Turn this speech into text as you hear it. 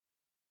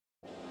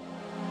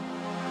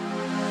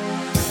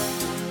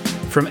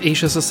From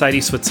Asia Society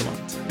Switzerland,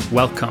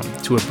 welcome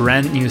to a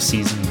brand new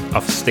season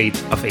of State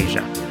of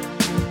Asia.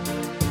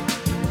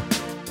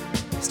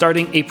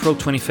 Starting April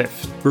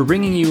 25th, we're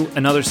bringing you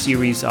another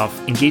series of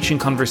engaging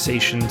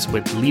conversations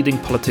with leading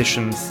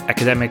politicians,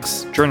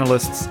 academics,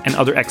 journalists, and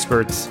other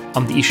experts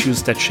on the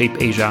issues that shape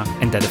Asia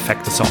and that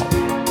affect us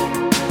all.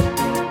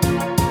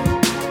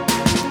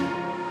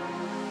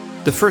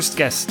 The first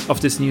guest of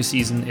this new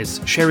season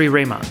is Sherry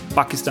Rehman,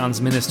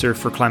 Pakistan's Minister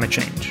for Climate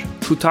Change,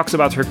 who talks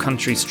about her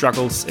country's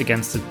struggles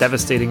against the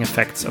devastating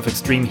effects of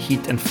extreme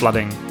heat and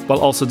flooding, while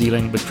also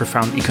dealing with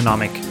profound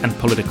economic and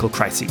political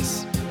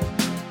crises.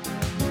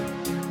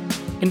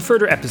 In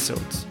further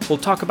episodes, we'll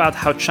talk about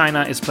how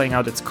China is playing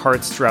out its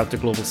cards throughout the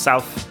global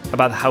south,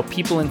 about how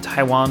people in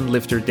Taiwan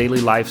live their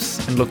daily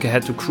lives and look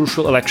ahead to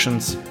crucial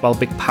elections while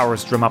big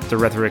powers drum up the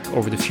rhetoric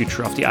over the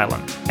future of the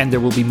island. And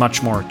there will be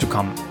much more to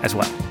come as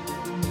well.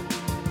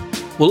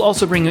 We'll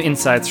also bring you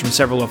insights from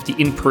several of the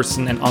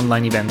in-person and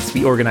online events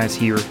we organize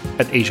here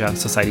at Asia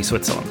Society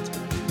Switzerland.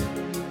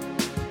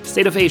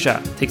 State of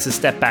Asia takes a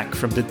step back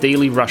from the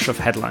daily rush of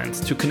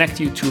headlines to connect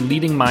you to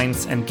leading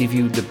minds and give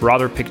you the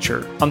broader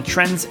picture on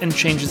trends and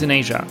changes in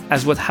Asia,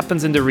 as what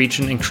happens in the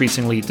region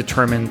increasingly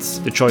determines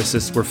the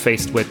choices we're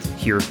faced with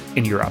here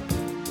in Europe.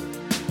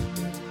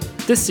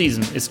 This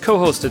season is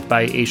co-hosted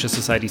by Asia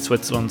Society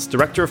Switzerland's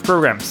Director of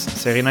Programs,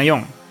 Serena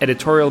Jong,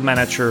 Editorial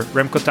Manager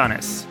Remco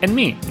Tanes, and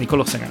me,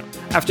 Nicolo Singer.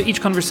 After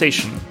each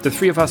conversation, the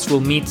three of us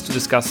will meet to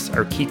discuss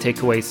our key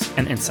takeaways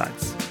and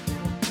insights.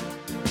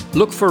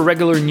 Look for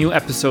regular new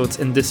episodes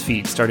in this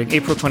feed starting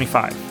April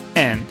 25.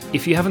 And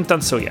if you haven't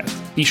done so yet,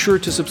 be sure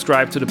to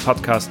subscribe to the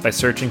podcast by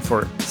searching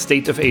for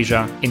State of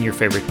Asia in your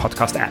favorite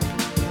podcast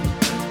app.